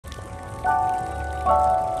Hi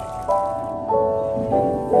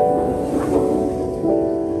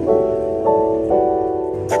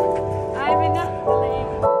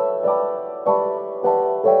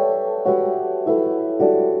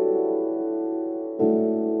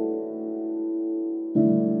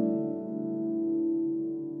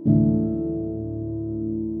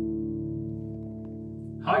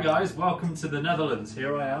guys, welcome to the Netherlands.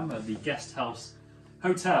 Here I am at the GuestHouse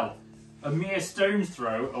Hotel. A mere stone's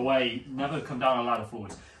throw away, never come down a ladder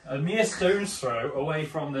forwards. A mere stone's throw away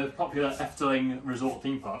from the popular Efteling Resort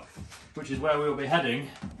theme park, which is where we'll be heading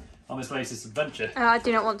on this latest adventure. I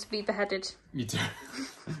do not want to be beheaded. You do?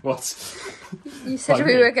 What? You said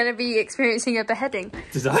we were going to be experiencing a beheading.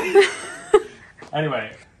 Did I?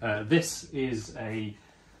 Anyway, this is I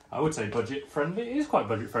would say budget friendly. It is quite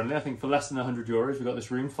budget friendly. I think for less than €100 we've got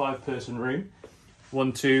this room, 5-person room.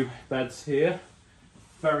 1-2 beds here.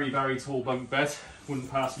 Very, very tall bunk bed.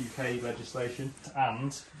 Wouldn't pass UK legislation.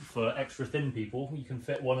 And for extra thin people, you can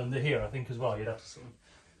fit one under here, I think, as well. You'd have to sort of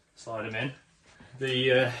slide them in.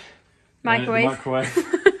 The microwave.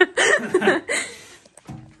 The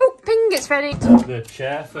Oh, ping, it's ready. The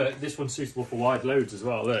chair, this one's suitable for wide loads as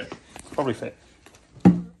well. Look, probably fit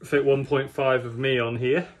 1.5 of me on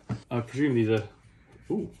here. I presume these are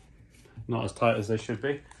not as tight as they should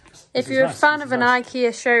be. If you're a fan of an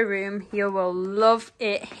IKEA showroom, you will love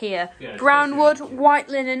it here. Yeah, brown wood, white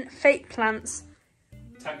linen, fake plants.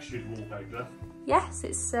 Textured wallpaper. Yes,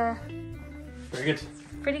 it's very good.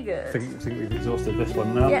 pretty good. I think we've exhausted this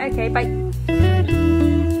one now. Yeah, okay, bye.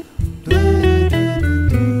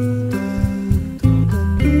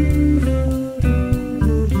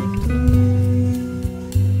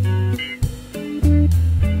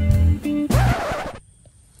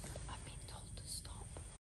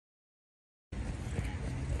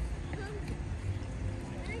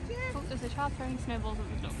 There's a child throwing snowballs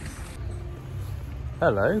at the ducks.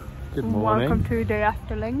 Hello, good morning. Welcome to the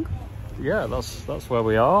Efteling. Yeah, that's where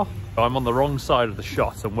we are. I'm on the wrong side of the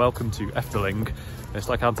shot, and welcome to Efteling. It's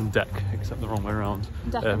like Ant and Dec, except the wrong way around.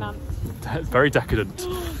 Decadent. Very decadent.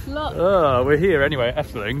 Look. We're here anyway,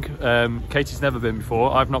 Efteling. Katie's never been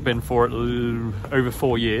before. I've not been for over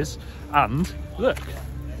 4 years. And look,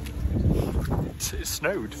 it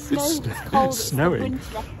snowed. It's cold. It's snowing.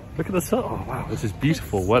 Look at the sun. Oh wow, this is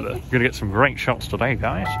beautiful weather. You're gonna get some great shots today,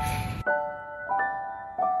 guys.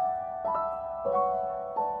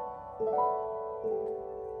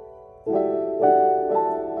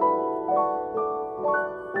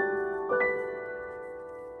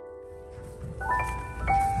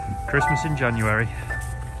 Christmas in January.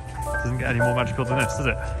 Doesn't get any more magical than this, does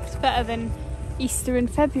it? It's better than Easter in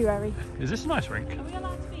February. Is this an ice rink? Are we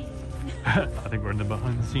allowed to be? I think we're in the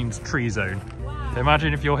behind the scenes tree zone. Wow.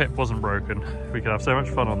 Imagine if your hip wasn't broken. We could have so much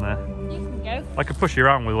fun on there. You can go. I could push you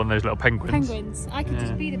around with one of those little penguins. Penguins. I could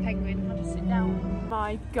just be the penguin. I'll just sit down.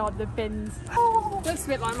 My God, the bins. Oh, looks a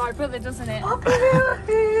bit like my brother, doesn't it? Oh,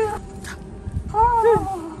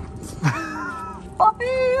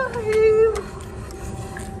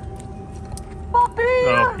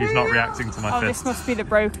 he's not reacting to my fist. This must be the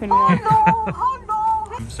broken one.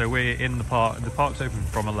 So we're in the park. The park's open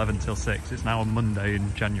from 11 till 6. It's now on Monday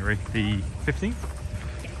in January the 15th.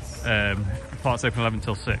 The park's open 11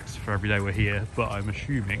 till 6 for every day we're here, but I'm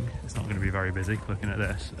assuming it's not going to be very busy looking at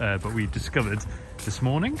this. But we discovered this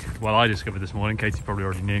morning, well I discovered this morning, Katie probably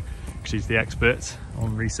already knew, she's the expert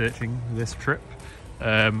on researching this trip.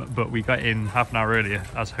 But we got in half an hour earlier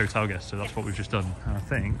as hotel guests, so that's what we've just done. And I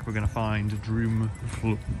think we're going to find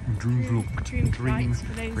Droomvlucht.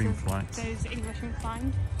 Dreamflight. Those English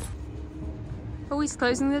inclined. Oh, he's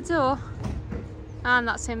closing the door. And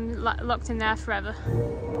that's him locked in there forever.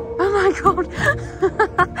 Oh my God!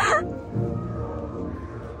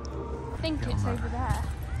 I think it's over there.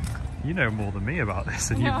 You know more than me about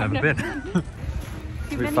this, and you've never been.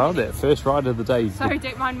 We been? found it, first ride of the day. Sorry,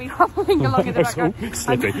 don't mind me hobbling along in the background.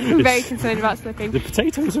 Slipping. I'm very concerned about slipping. The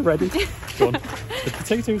potatoes are ready. Go on. The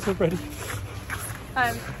potatoes are ready.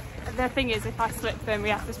 The thing is, if I slip, then we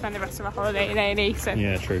have to spend the rest of our holiday in A&E, so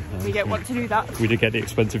yeah, true. We don't want to do that. We did get the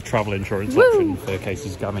expensive travel insurance option for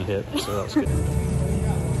Casey's gammy hip, so that's good.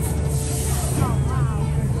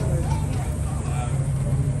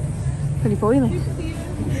 Pretty boiling.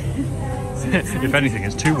 If anything,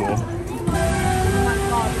 it's too warm. Oh my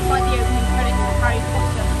God, it's like the opening credits of Harry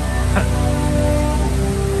Potter.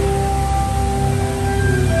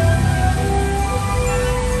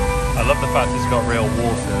 I love the fact it's got real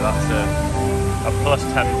water. That's a plus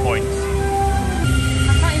 10 points. I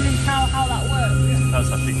can't even tell how that works.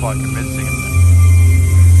 That's actually quite convincing, isn't it?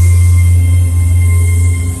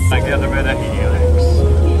 I get a bit of helix.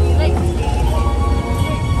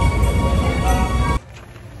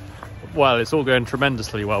 Well, it's all going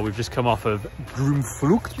tremendously well. We've just come off of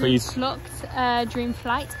Droomvlucht, please. Droomvlucht.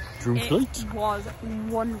 Droomvlucht. It was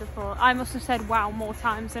wonderful. I must have said wow more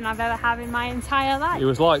times than I've ever had in my entire life. It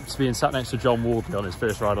was like being sat next to John Wardley on his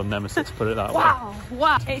first ride on Nemesis, to put it that way.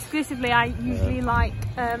 Wow. Exclusively, I usually like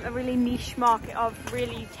a really niche market of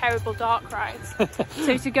really terrible dark rides.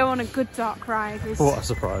 So to go on a good dark ride is... What a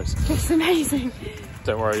surprise. Just amazing.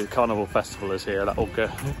 Don't worry, the Carnival Festival is here.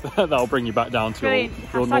 That'll bring you back down to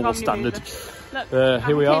your normal standard. Look,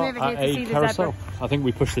 here we are at a carousel. I think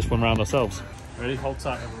we pushed this one round ourselves. Ready? Hold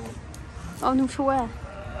tight, everyone. Oh no, for where?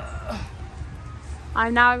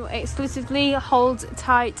 I'm now exclusively hold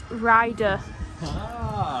tight rider.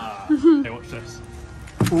 Hey, watch this.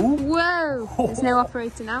 Ooh. Whoa! There's no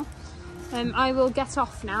operator now. I will get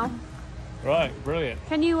off now. Right, brilliant.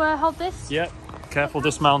 Can you hold this? Yep. Careful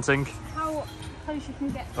dismounting. How close you can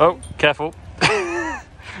get to. Oh, careful.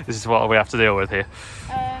 This is what we have to deal with here.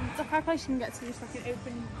 Look how close you can get to just like an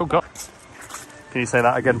open... Oh God. Can you say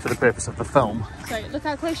that again for the purpose of the film? So look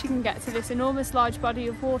how close you can get to this enormous large body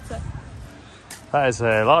of water. That is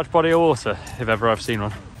a large body of water, if ever I've seen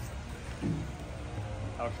one.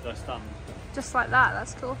 How should I stand? Just like that,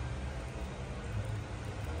 that's cool.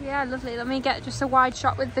 Yeah, lovely. Let me get just a wide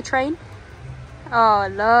shot with the train. Oh,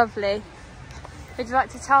 lovely. Would you like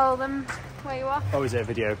to tell them where you are? Oh, is it a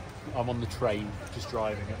video? I'm on the train, just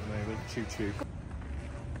driving at the moment. Choo-choo.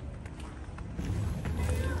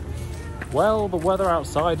 Well, the weather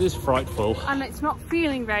outside is frightful. And it's not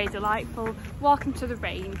feeling very delightful. Welcome to the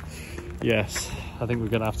rain. Yes, I think we're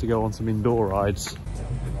going to have to go on some indoor rides.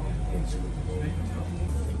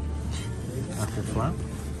 Apple flap.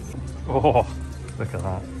 Oh, look at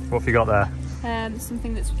that. What have you got there?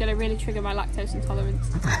 Something that's going to really trigger my lactose intolerance.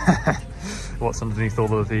 What's underneath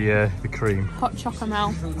all of the cream? Hot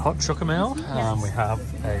chocomel. Hot chocomel? Yes. And we have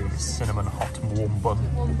a cinnamon hot warm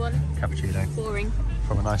bun. Warm bun. Cappuccino. Boring.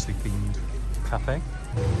 From a nicely themed cafe.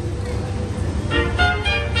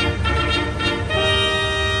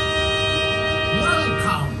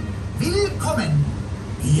 Welcome, willkommen,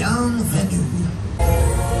 bienvenue.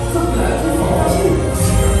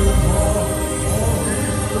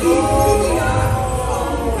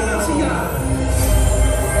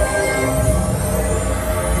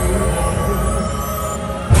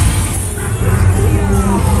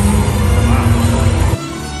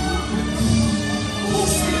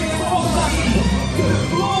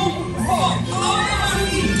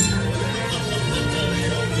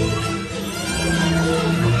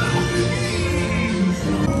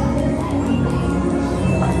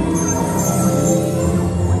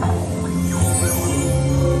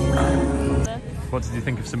 What did you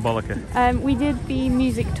think of Symbolica? We did the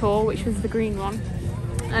music tour, which was the green one,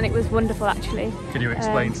 and it was wonderful actually. Can you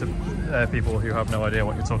explain to people who have no idea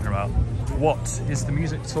what you're talking about? What is the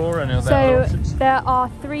music tour and are there other options? There are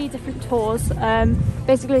 3 different tours.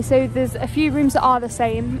 Basically, so there's a few rooms that are the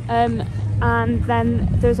same, and then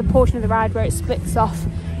there's a portion of the ride where it splits off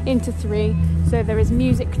into 3. So there is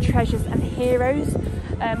music, treasures and heroes.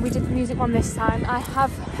 We did the music one this time. I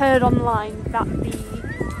have heard online that the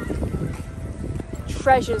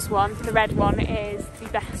treasures one, the red one, is the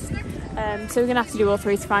best. So we're gonna have to do all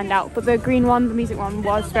 3 to find out. But the green one, the music one,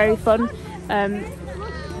 was very fun.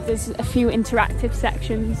 There's a few interactive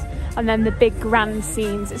sections, and then the big grand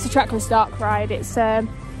scenes. It's a trackless dark ride. It's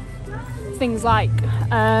things like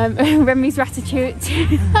Remy's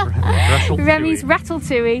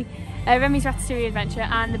Remy's Ratatouille Adventure,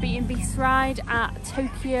 and the Beauty and Beast ride at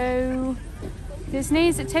Tokyo Disney.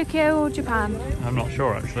 Is it Tokyo or Japan? I'm not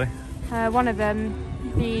sure actually. One of them,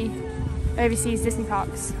 the overseas Disney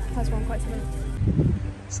parks, has one quite similar.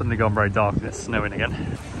 Suddenly gone very dark and it's snowing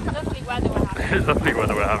again. Lovely weather we're having. Lovely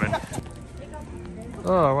weather we're having.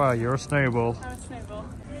 Oh wow, you're a snowball. I'm a snowball.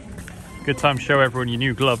 Good time to show everyone your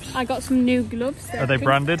new gloves. I got some new gloves. Are they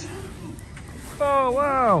branded? Oh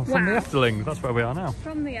wow, from the Wow. Efteling. That's where we are now.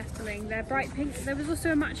 From the Efteling. They're bright pink. There was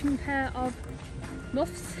also a matching pair of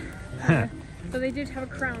muffs. So they did have a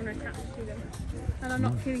crown attached to them. And I'm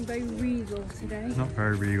not feeling very regal today. Not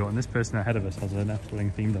very regal. And this person ahead of us has an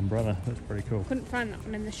Efteling themed umbrella. That's pretty cool. Couldn't find that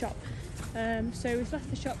one in the shop. So we've left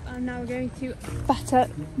the shop and now we're going to Fata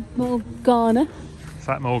Morgana.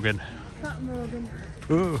 Fat Morgan. Fata Morgan.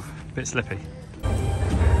 Ooh, bit slippy.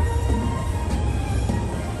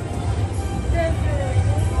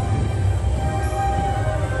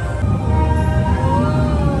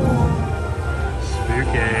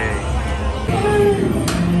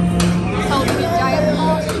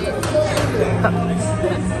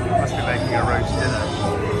 Must be making a roast dinner.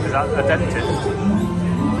 Is that a dentist?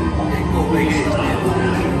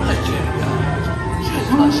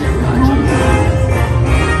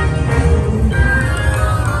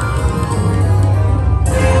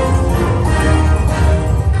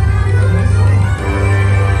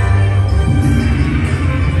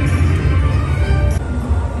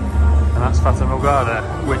 That's Fata Morgana,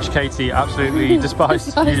 which Katie absolutely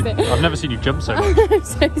despised. I've never seen you jump so much. I'm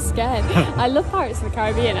so scared. I love Pirates of the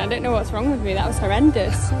Caribbean. I don't know what's wrong with me. That was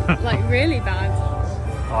horrendous. Like, really bad.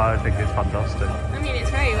 I think it's fantastic. I mean, it's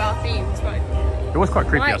very well themed, but... It was quite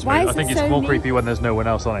creepy, I suppose. I think it's so more neat? creepy when there's no one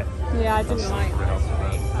else on it. Yeah, I didn't like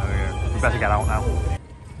that. You better get out now.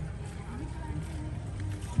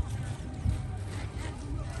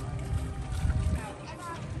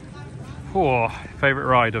 Oh, favourite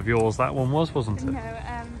ride of yours, that one wasn't it? No, no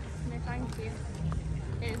thank you.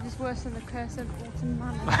 It was worse than the Curse of Autumn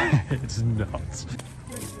Manor. It's not.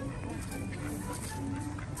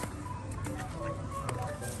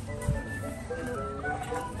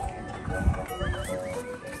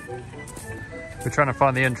 We're trying to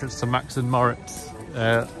find the entrance to Max and Moritz,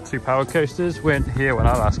 two power coasters. Weren't here when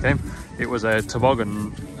I last came. It was a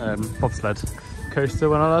toboggan bobsled coaster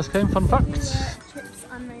when I last came, fun fact. Chips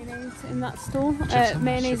and mayonnaise in that stall.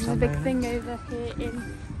 Mayonnaise is a big thing over here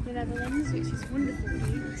in the Netherlands, which is wonderful for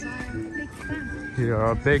you because I am a big fan. You're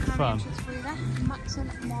a big fan. Max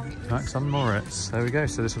and Moritz. Max and Moritz, there we go.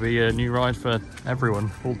 So this will be a new ride for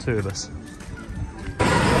everyone, all two of us.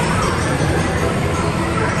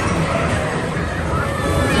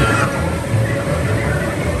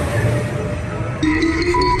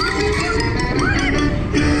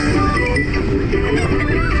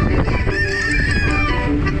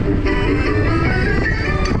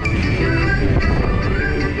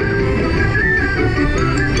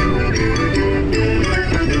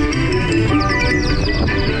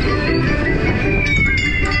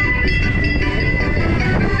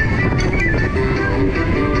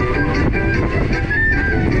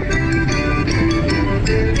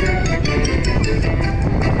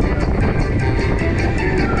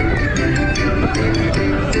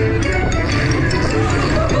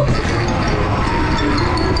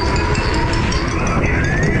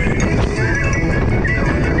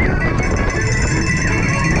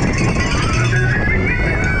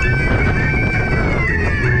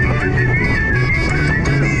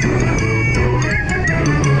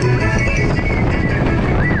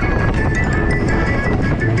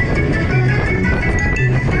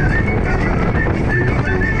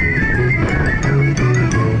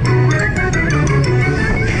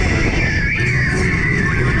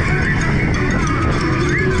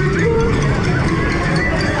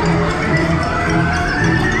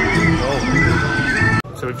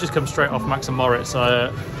 Come straight off Max and Moritz.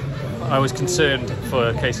 I was concerned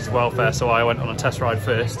for Casey's welfare, so I went on a test ride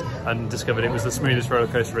first and discovered it was the smoothest roller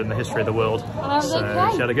coaster in the history of the world. So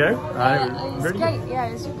she had a go. It was really great. Yeah,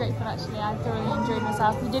 it was great fun actually. I thoroughly enjoyed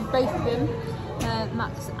myself. We did both of them,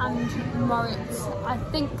 Max and Moritz. I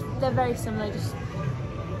think they're very similar, just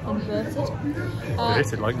inverted.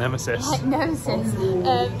 Inverted like Nemesis. Like Nemesis.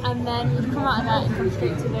 And then you come out of that and come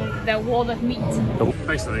straight to the wall of meat.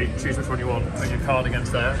 Basically, choose which one you want, put your card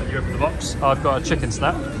against there, and you open the box. I've got a chicken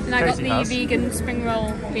snap. And I got the vegan spring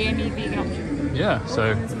roll, the only vegan option. Yeah,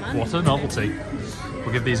 so what a novelty.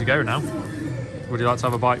 We'll give these a go now. Would you like to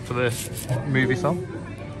have a bite for the movie film?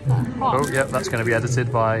 Oh, yeah, that's going to be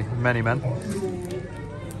edited by many men.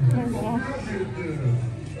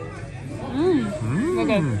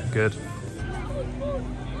 Good. So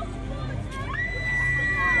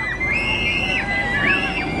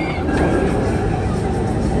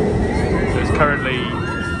it's currently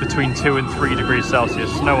between 2 and 3 degrees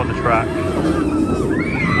Celsius, snow on the track.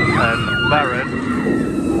 And Baron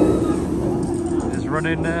is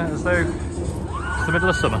running as though it's the middle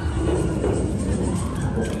of summer.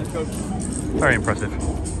 Very impressive.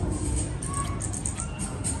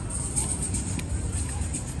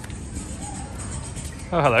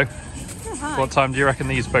 Oh, hello. Oh, hi. What time do you reckon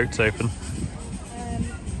these boats open?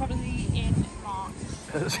 Probably in March.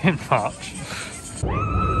 It's in March.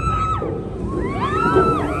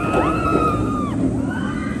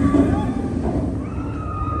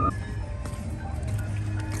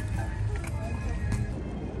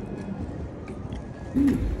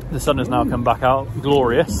 The sun has now come back out,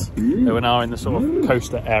 glorious. We're now in the sort of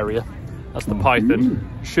coaster area. That's the Python.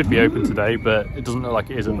 Should be open today, but it doesn't look like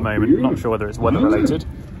it is at the moment. Not sure whether it's weather related.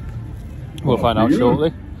 We'll find out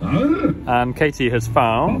shortly. And Katie has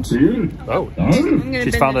found... Oh,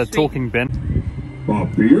 she's found a talking bin.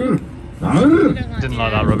 Didn't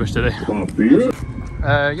like that rubbish, did he?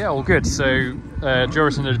 Yeah, all good. So,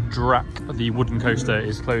 Juristen de Draak, the wooden coaster,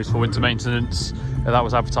 is closed for winter maintenance. That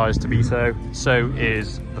was advertised to be so. So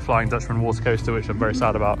is the Flying Dutchman water coaster, which I'm very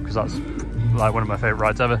sad about because that's like one of my favourite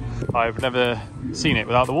rides ever. I've never seen it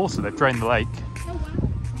without the water. They've drained the lake.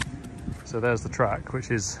 So there's the track,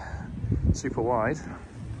 which is super wide,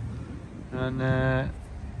 and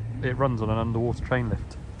it runs on an underwater train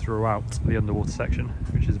lift. throughout the underwater section,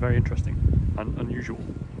 which is very interesting and unusual.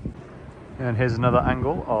 And here's another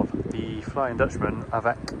angle of the Flying Dutchman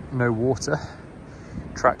avec no water.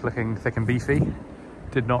 Track looking thick and beefy.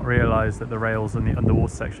 Did not realise that the rails in the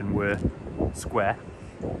underwater section were square,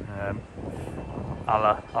 a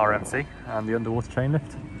la RMC, and the underwater chain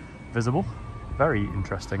lift visible. Very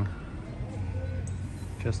interesting.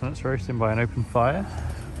 Chestnuts roasting by an open fire.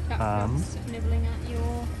 And nibbling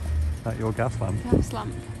at your gas lamp. Gas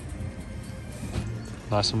lamp.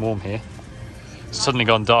 Nice and warm here. It's suddenly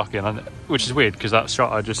gone dark again, which is weird because that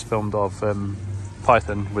shot I just filmed of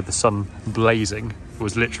Python with the sun blazing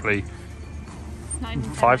was literally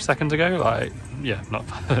 5 seconds ago. Like, yeah, not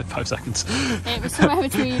 5 seconds. It was somewhere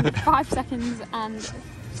between 5 seconds and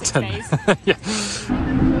 6 days. Yeah.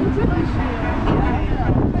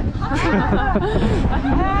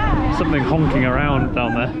 Something honking around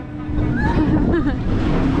down there.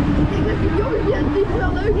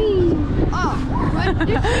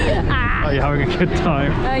 Are you having a good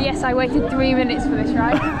time? Yes, I waited 3 minutes for this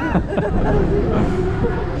ride.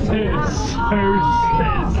 It's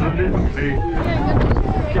literally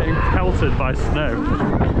getting pelted by snow.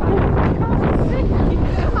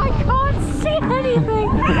 I can't see anything.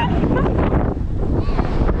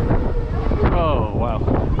 Oh wow.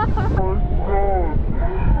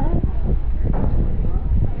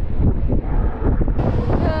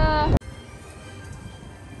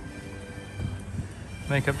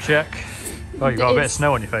 Makeup check. Oh, you got a bit of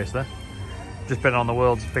snow on your face there. Just been on the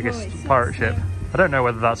world's biggest pirate ship. I don't know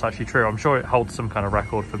whether that's actually true. I'm sure it holds some kind of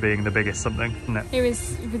record for being the biggest something, isn't it? It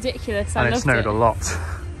was ridiculous. And it snowed a lot.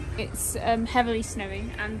 It's heavily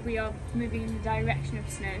snowing and we are moving in the direction of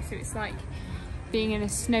snow, so it's like being in a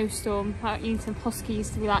snowstorm. Like, you need some huskies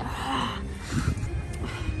to be like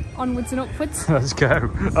onwards and upwards. Let's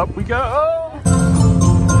go. Up we go.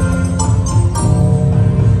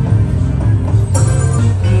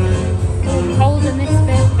 Cold in this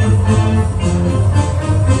bit.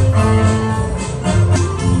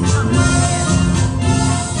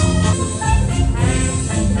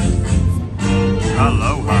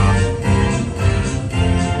 Aloha.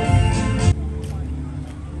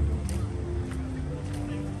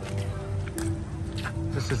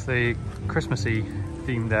 This is the Christmassy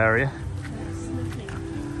themed area.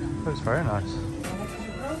 Oh, it's very nice.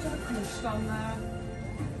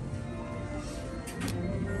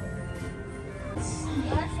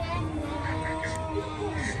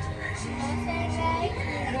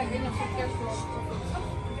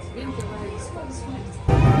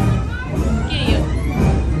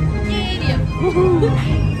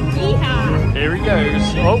 Here he goes.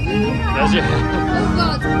 Oh, there's your... Oh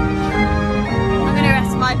God. I'm going to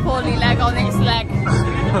rest my poorly leg on its leg.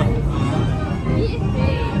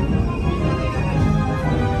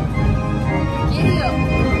 Giddy up.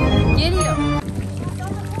 Giddy up.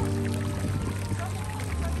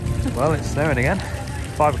 Well, it's snowing again.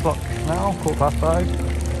 5 o'clock now,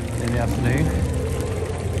 5:15 in the afternoon.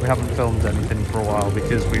 We haven't filmed anything for a while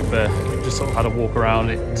because we've just sort of had a walk around.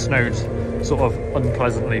 It snowed sort of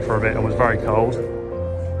unpleasantly for a bit and was very cold.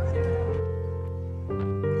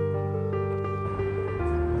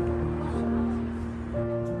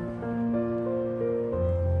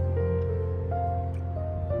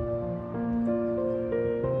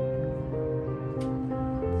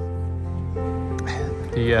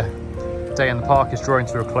 The day in the park is drawing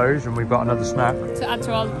to a close and we've got another snack to add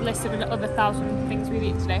to our list of another 1,000 things we've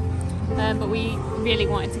eaten today. But we really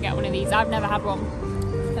wanted to get one of these. I've never had one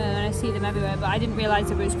and I see them everywhere, but I didn't realise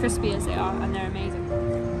they were as crispy as they are, and they're amazing.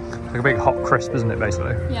 Like a big hot crisp, isn't it,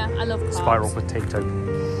 basically? Yeah, I love carbs. Spiral potato.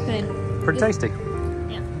 Thin. Pretty tasty.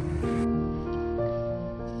 Yeah.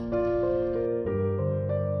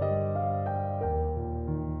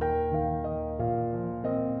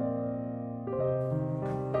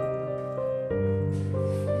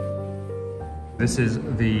 This is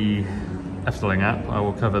the Efteling app. I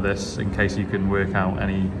will cover this in case you can work out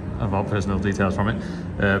any of our personal details from it,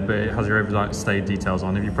 but it has your overnight stay details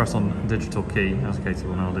on. If you press on digital key, as Katie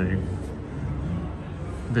will now do,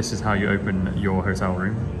 this is how you open your hotel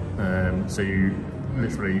room. So you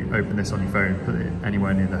literally open this on your phone, put it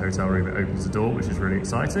anywhere near the hotel room, it opens the door, which is really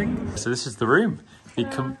exciting. So this is the room,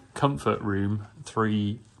 the comfort room,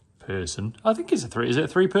 3-person. I think it's a 3, is it a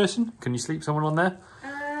 3-person? Can you sleep someone on there?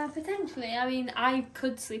 Potentially. I mean, I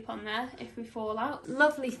could sleep on there if we fall out.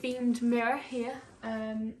 Lovely themed mirror here.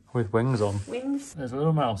 With wings on. Wings. There's a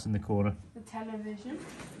little mouse in the corner. The television.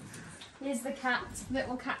 Here's the cat that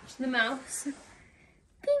will catch the mouse. Bing,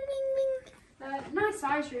 bing, bing. Nice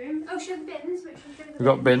size room. Oh, show the bins. Which one's going to We've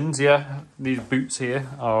got bins, yeah. These boots here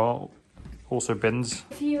are Also bins.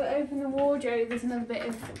 If you open the wardrobe, there's another bit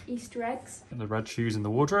of Easter eggs. The red shoes in the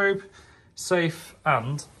wardrobe, safe,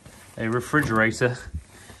 and a refrigerator.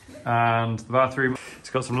 And the bathroom. It's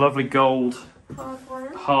got some lovely gold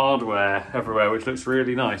hardware everywhere, which looks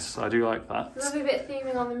really nice. I do like that. There's a bit of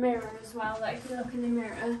theming on the mirror as well. Like if you look in the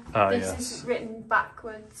mirror, this is written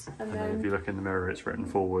backwards, and then if you look in the mirror, it's written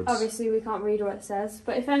forwards. Obviously, we can't read what it says,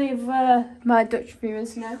 but if any of my Dutch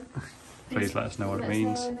viewers know, please let us know what it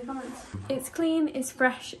means. In the comments. It's clean, it's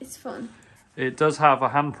fresh, it's fun. It does have a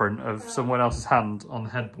handprint of someone else's hand on the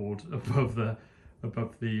headboard above the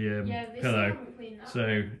pillow.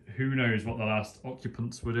 So who knows what the last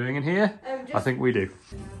occupants were doing in here? I think we do.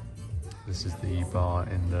 This is the bar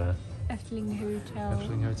in the Efteling Hotel.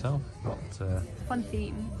 Efteling Hotel. Got fun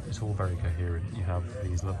theme. It's all very coherent. You have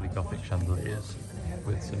these lovely Gothic chandeliers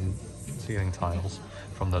with some ceiling tiles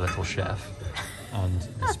from the little chef and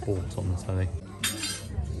the sport on the telly.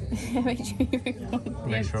 Make sure you record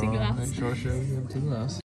the empty glass. Make sure I show you the empty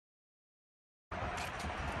glass.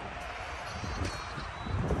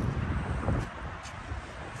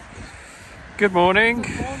 Good morning.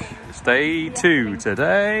 It's day 2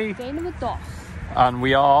 today. Day number 2. And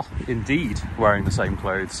we are indeed wearing the same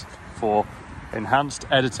clothes for enhanced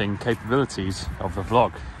editing capabilities of the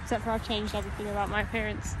vlog. Except for I've changed everything about my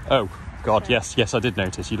appearance. Oh, God, yes, I did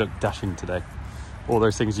notice. You look dashing today. All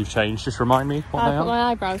those things you've changed, just remind me what they are. I put my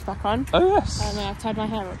eyebrows back on. Oh, yes. And I've tied my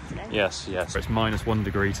hair up today. Yes. It's -1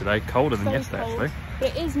 degree today. Colder than yesterday, cold, actually. but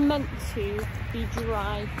it is meant to be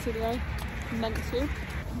dry today. Meant to.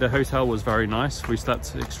 The hotel was very nice. We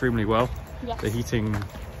slept extremely well. Yes. The heating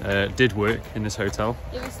did work in this hotel.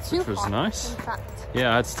 It was too which was hot, nice. in fact.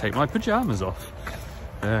 Yeah, I had to take my pyjamas off.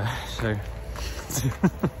 So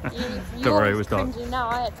You don't worry, it was dark. Now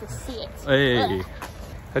I had to see it. Hey.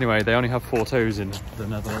 Anyway, they only have 4 toes in the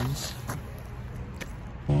Netherlands.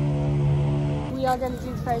 We are going to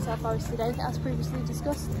do the Fairytale Forest today, as previously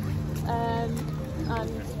discussed, and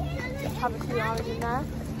have a few hours in there.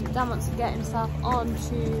 Dan wants to get himself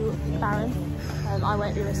onto Baron. I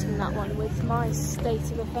won't be risking that one with my state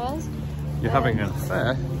of affairs. You're having an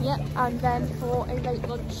affair? Yep, and then for a late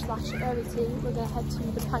lunch / early tea, we're going to head to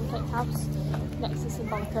the Pancake House next to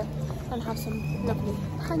Symbolica and have some lovely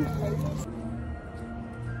pancakes.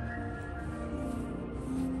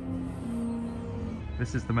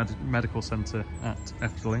 This is the medical centre at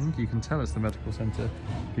Efteling. You can tell it's the medical centre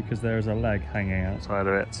because there is a leg hanging outside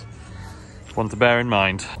of it. One to bear in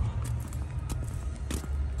mind.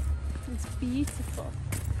 It's beautiful.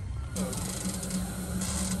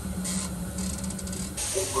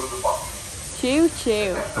 Choo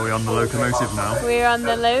choo. Are we on the locomotive now? We're on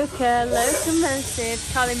the locomotive.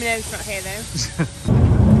 Kylie Minogue's not here though.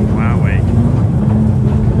 Wowee.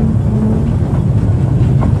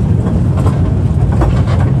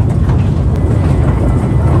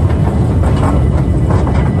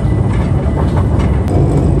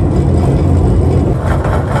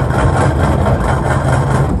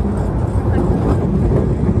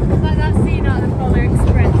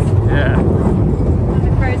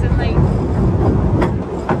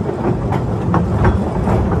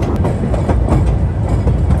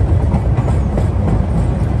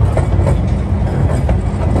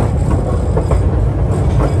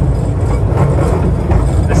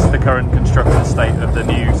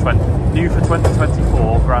 New for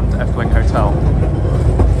 2024 Grand Efteling Hotel.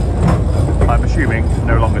 I'm assuming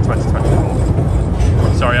no longer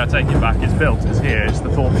 2024. Sorry, I take it back. It's built. It's here. It's the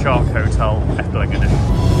Thorpe Shark Hotel Efteling Edition.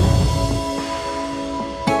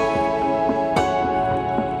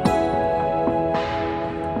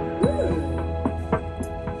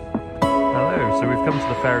 Hello. So we've come to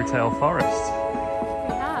the Fairytale Forest.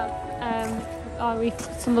 We have. We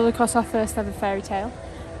stumbled across our first ever fairy tale.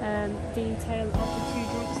 The tale of the 2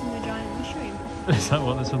 dwarfs and the giant mushroom. Is that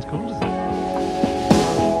what this one's called, is it?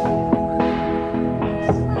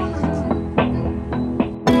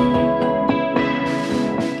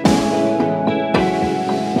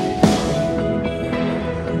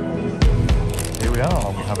 Here we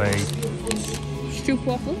are, we have a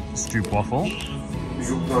stroopwafel.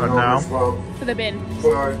 And now for the bin.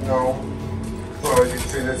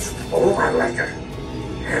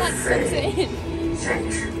 That's it.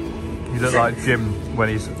 You look like Jim when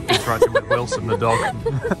he's interacting with Wilson the dog.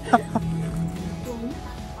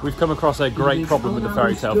 We've come across a great problem with the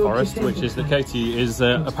Fairytale Forest, which is that Katie is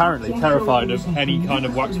apparently terrified of any kind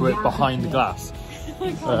of waxwork behind glass.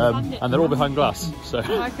 And they're all behind glass. So,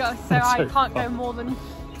 oh my God, so I can't go more than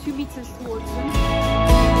 2 meters towards them.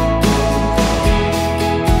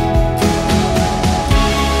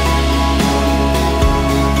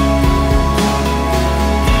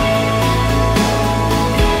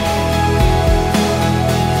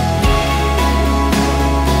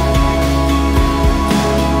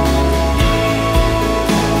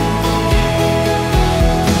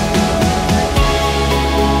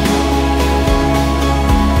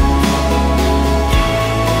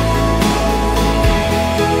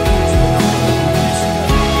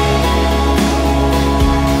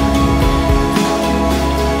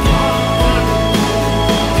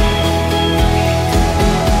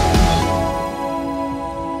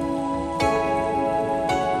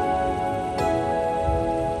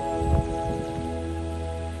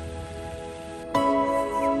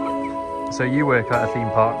 So you work at a theme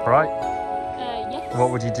park, right? Yes.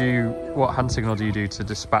 What would you do? What hand signal do you do to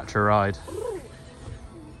dispatch a ride?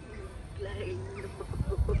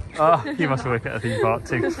 Oh, you must work at a theme park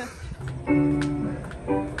too.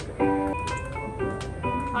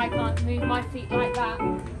 I can't move my feet like that.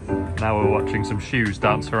 Now we're watching some shoes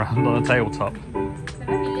dance around on a tabletop. They're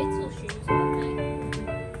very little shoes,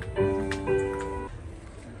 aren't they?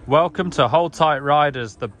 Welcome to Hold Tight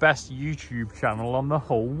Riders, the best YouTube channel on the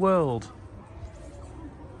whole world.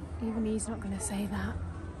 Even he's not going to say that.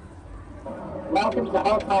 Welcome to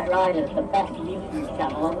Hold Tight Riders, the best YouTube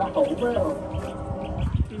channel on the whole world.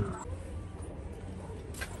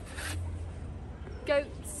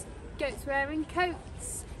 Goats. Goats wearing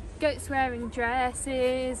coats. Goats wearing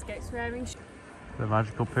dresses. Goats wearing... The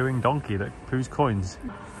magical pooing donkey that poos coins.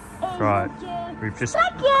 Right, we've just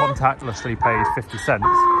contactlessly paid 50 cents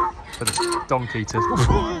for this donkey to...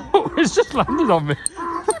 It's just landed on me.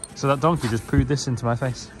 So that donkey just pooed this into my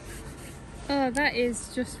face. Oh, that is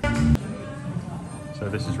just... So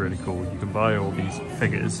this is really cool. You can buy all these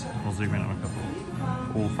figures, I'll zoom in on a couple,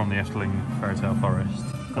 all from the Efteling Fairytale Forest,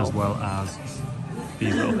 as well as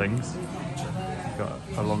these little things. You've got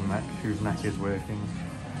a long neck, whose neck is working.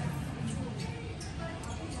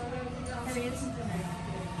 There he is.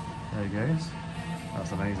 There he goes.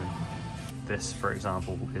 That's amazing. This, for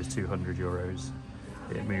example, is 200 euros.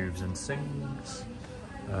 It moves and sings.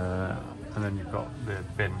 And then you've got the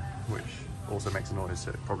bin, which also makes a noise, so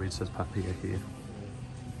it probably says Papilla here.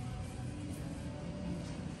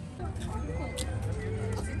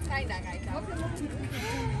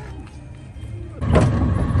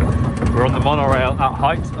 We're on the monorail at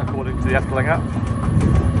height, according to the Efteling app.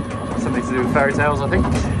 Something to do with fairy tales, I think.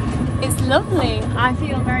 It's lovely. I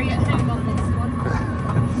feel very at home on this one.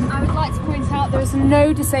 I would like to point out there is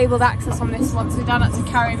no disabled access on this one, so Dad had to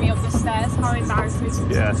carry me up the stairs. How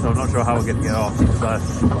embarrassing. Yeah, so I'm not sure how we're going to get off,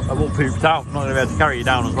 because I won't pooped out. I'm not going to be able to carry you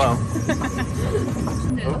down as well.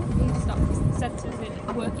 No, he stopped. Said to me,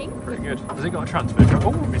 working. Pretty good. Has it got a transfer track?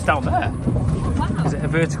 Oh, it's down there. Wow. Is it a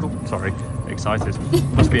vertical? Sorry, excited.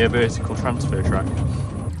 Must be a vertical transfer track.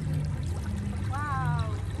 Wow.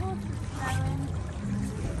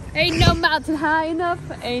 Ain't no mountain high enough,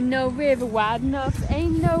 ain't no river wide enough,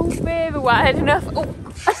 ain't no river wide enough. Oh.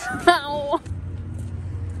 Ow.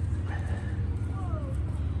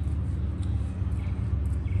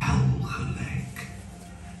 Gelijk.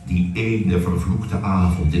 Die ene vervloekte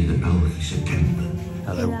avond in de Belgische Kempen.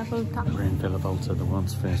 Hello, we're in Volta, the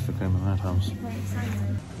world's first for Keuken Madhouse. Very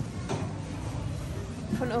exciting.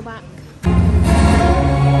 Front or back?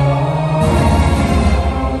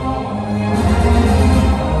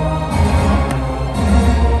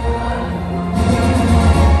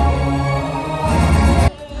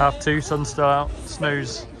 Half two, sun's still out,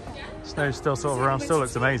 snow's still sort of around, still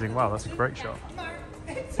looks amazing. Wow, that's a great shot.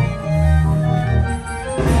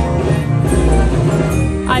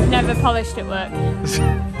 I've never polished at work.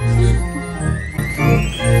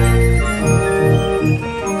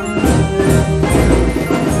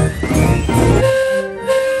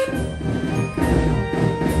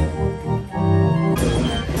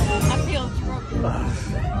 I feel drunk.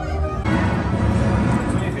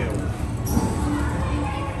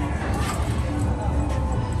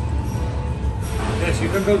 Yes, you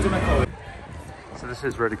can go to my college. So this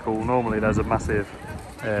is really cool. Normally there's a massive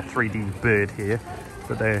 3D bird here,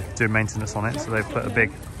 but they're doing maintenance on it, so they've put a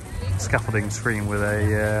big scaffolding screen with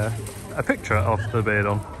a picture of the bird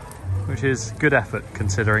on, which is good effort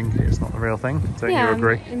considering it's not the real thing. Don't you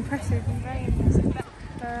agree? Impressive, very impressive.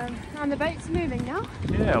 And the boat's moving now.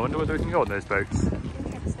 Yeah, I wonder whether we can go on those boats.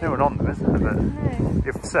 No one on them, is there? But No.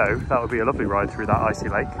 if so, that would be a lovely ride through that icy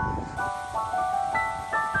lake.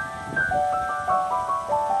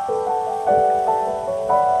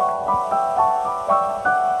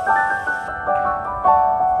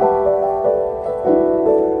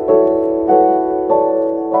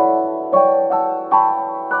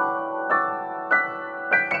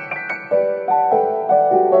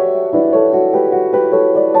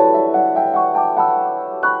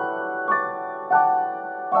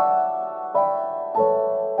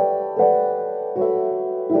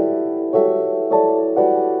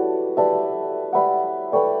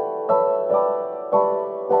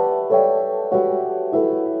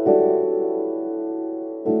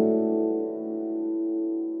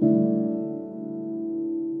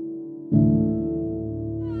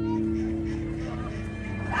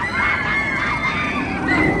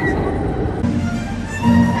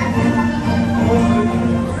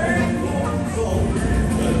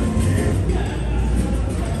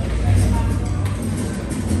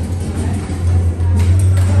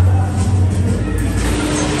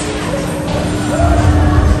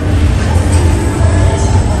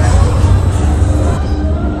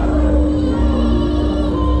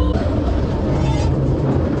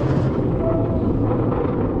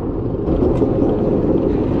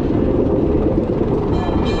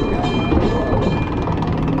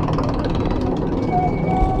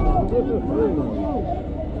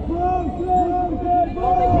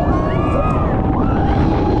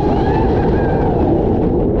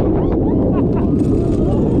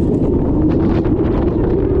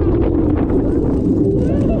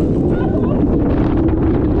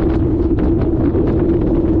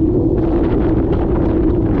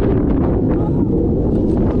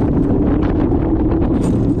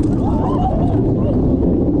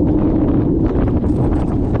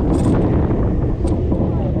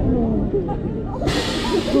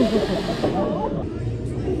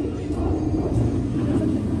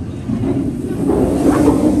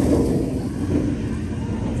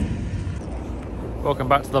 welcome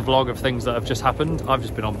back to the vlog of things that have just happened. I've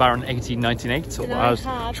just been on Baron 1898, or as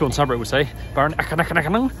Sean Sabrick would say, Baron and I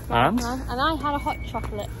had a hot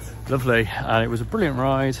chocolate. Lovely, and it was a brilliant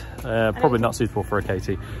ride, probably not suitable for a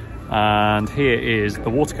Katie. And here is the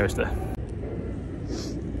water coaster.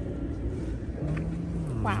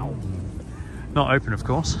 Wow. Not open, of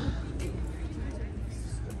course.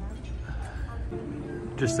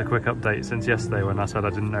 Just a quick update since yesterday when I said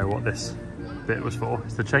I didn't know what this bit was for.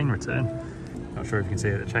 It's the chain return. Not sure if you can see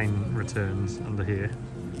it, the chain returns under here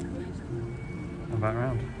and back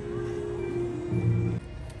around.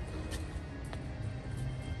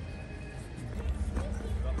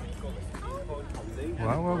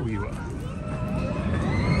 Wow, we were.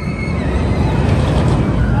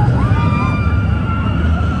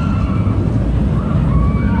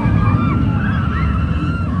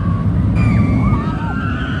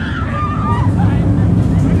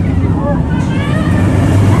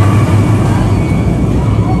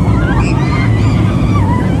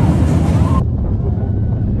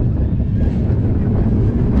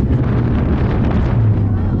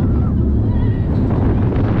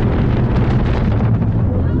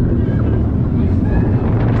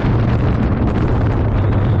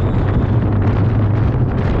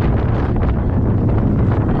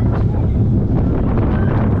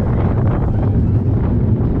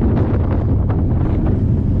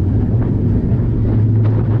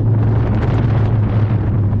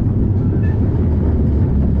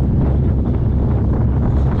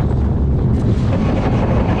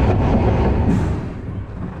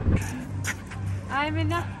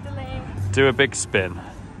 Do a big spin.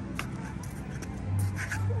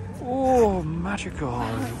 Oh, magical.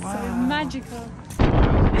 Wow. So magical.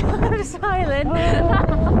 I'm smiling.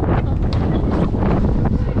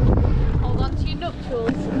 Hold on to your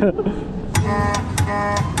nuptials.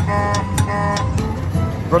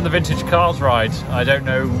 We're on the vintage cars ride. I don't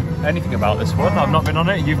know anything about this one. I've not been on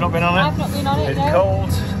it. You've not been on it? I've not been on it. It's no.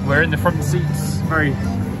 cold. We're in the front seats. Very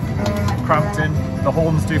cramped in. The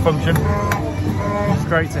horns do function.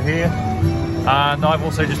 Straight to here. And I've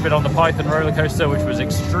also just been on the Python roller coaster, which was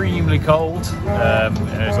extremely cold. It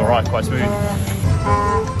was all right, quite smooth.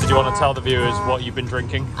 Did you want to tell the viewers what you've been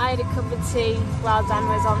drinking? I had a cup of tea while Dan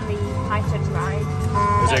was on the Python ride.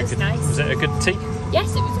 Was it nice? Was it a good tea?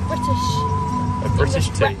 Yes, it was a British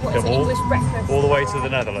tea. English breakfast. All the way to the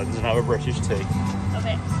Netherlands and have a British tea. Love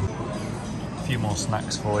it. A few more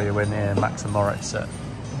snacks for you in here. Max and Moritz at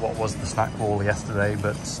what was the snack wall yesterday,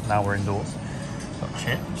 but now we're indoors. Got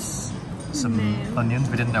chips, some onions.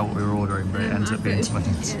 We didn't know what we were ordering, but it ends up being some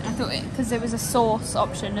onions. I thought it, because there was a sauce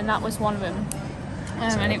option and that was one of them.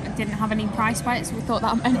 And it didn't have any price by it, so we thought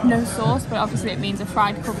that meant no sauce, but obviously it means a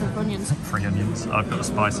fried couple of onions. 3 onions. I've got a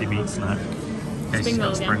spicy meat snack. Casey's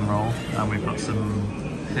got a spring roll, and we've got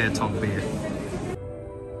some Heertog beer.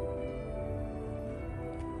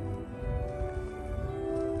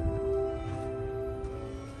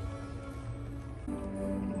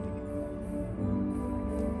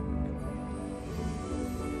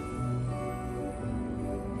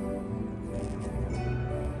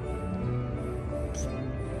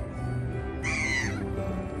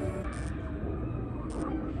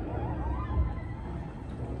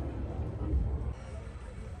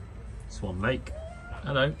 Swan Lake.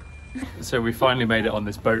 Hello. So we finally made it on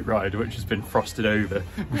this boat ride, which has been frosted over.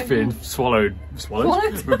 We've been swallowed.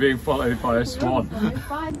 We're being followed by a swan.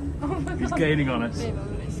 He's gaining on us.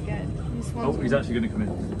 Oh, he's actually going to come in.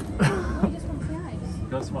 You just want some ice?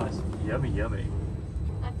 Got some ice. Yummy, yummy.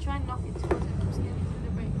 I'd try and knock it towards it. I'm scared it's going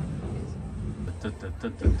to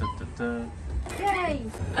break. Yay!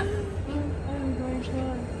 Oh my gosh.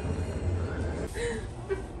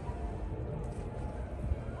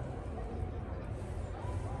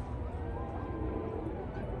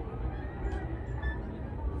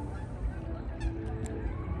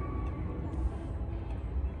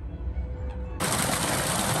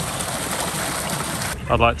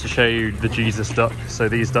 I'd like to show you the Jesus duck. So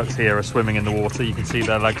these ducks here are swimming in the water. You can see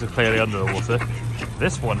their legs are clearly under the water.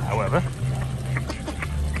 This one, however,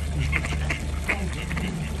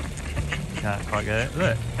 can't quite get it.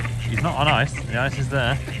 Look, he's not on ice. The ice is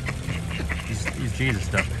there. He's Jesus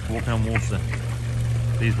duck, walking on water.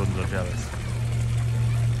 These ones are jealous.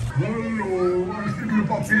 Hallo, waar is dit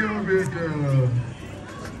papier bitte?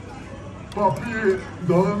 Papier,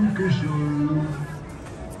 dankeschön.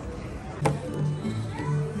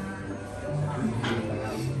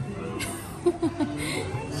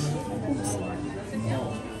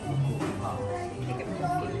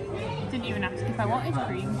 Didn't even ask if I wanted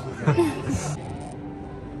cream.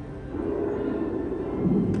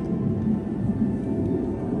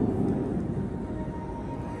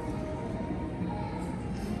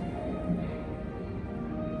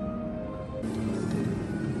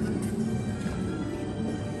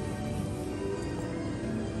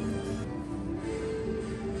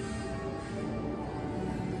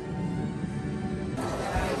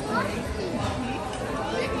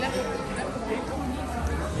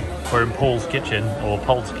 We're in Paul's Kitchen, or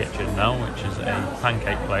Paul's Kitchen now, which is a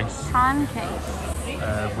pancake place. Pancakes.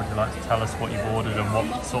 Would you like to tell us what you've ordered and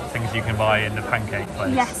what sort of things you can buy in the pancake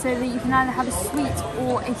place? Yes, so that you can either have a sweet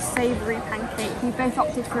or a savoury pancake. We both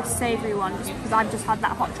opted for a savoury one just because I've just had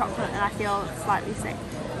that hot chocolate and I feel slightly sick.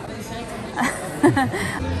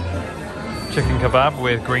 Chicken kebab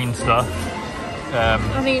with green stuff. I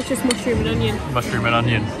think it's just mushroom and onion. Mushroom and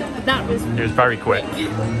onion. That was... It was very quick,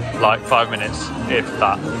 like 5 minutes, if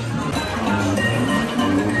that.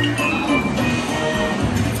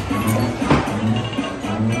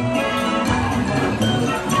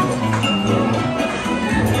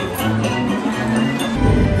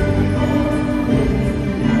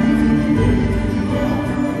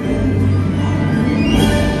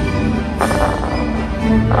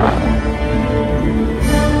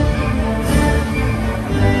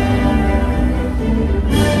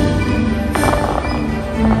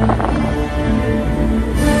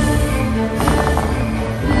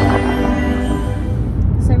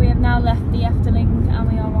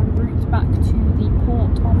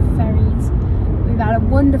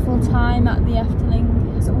 Wonderful time at the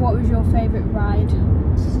Efteling. So what was your favourite ride?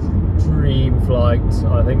 Dreamvlucht,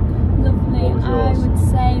 I think. Lovely. I would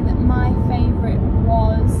say that my favourite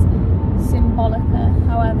was Symbolica.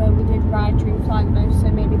 However, we did ride Dreamvlucht most, so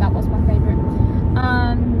maybe that was my favourite.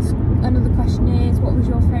 And another question is, what was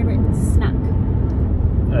your favourite snack?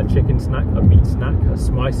 A chicken snack, a meat snack, a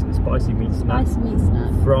spicy meat snack. Spicy meat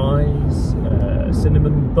snack. Fries,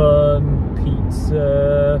 cinnamon bun,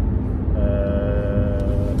 pizza.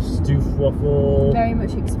 Stoof waffle. Very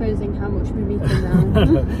much exposing how much we've eaten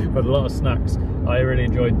now. But a lot of snacks. I really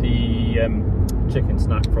enjoyed the chicken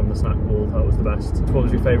snack from the snack wall. That was the best. What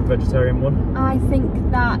was your favourite vegetarian one? I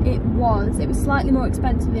think that it was slightly more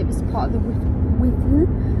expensive. It was part of the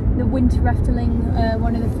Winter Efteling,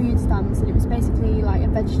 one of the food stands, and it was basically like a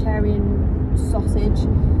vegetarian sausage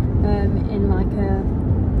in like a,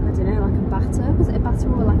 I don't know, like a batter. Was it a batter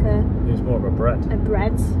or like a... It was more of a bread. A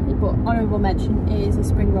bread, but honourable mention is a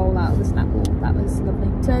spring roll out of the snack wall. That was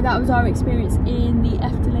lovely. So that was our experience in the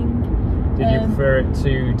Efteling. Did you prefer it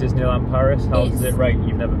to Disneyland Paris? How does it rate?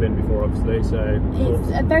 You've never been before, obviously, so...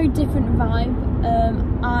 It's a very different vibe.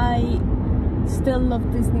 I still love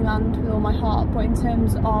Disneyland with all my heart, but in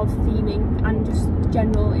terms of theming and just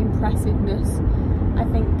general impressiveness, I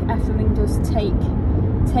think Efteling does take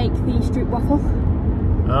the street waffle.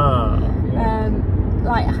 Yeah.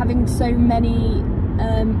 Like having so many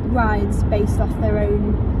rides based off their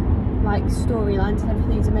own like storylines and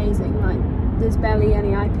everything's amazing. Like there's barely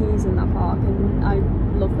any IPs in that park, and I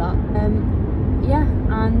love that. Yeah,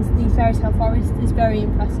 and the Fairytale Forest is very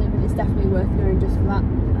impressive, and it's definitely worth going just for that,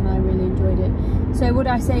 and I really enjoyed it. So would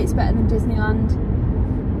I say it's better than Disneyland?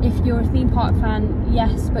 If you're a theme park fan,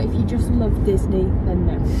 yes, but if you just love Disney, then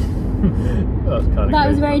no. That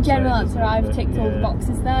was a very general answer. I've ticked all the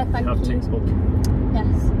boxes there, thank you.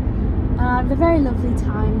 Yes. A very lovely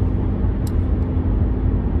time.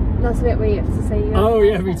 That's a bit weird to say. Oh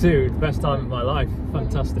yeah, me too. Best time of my life.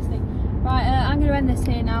 Fantastic. Right, I'm going to end this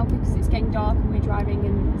here now because it's getting dark and we're driving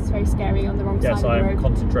and it's very scary on the wrong side of the road. Yes, I'm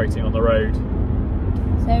concentrating on the road.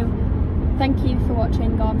 So, thank you for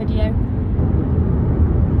watching our video.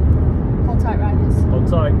 Hold tight, riders. Hold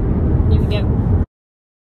tight. Here we go.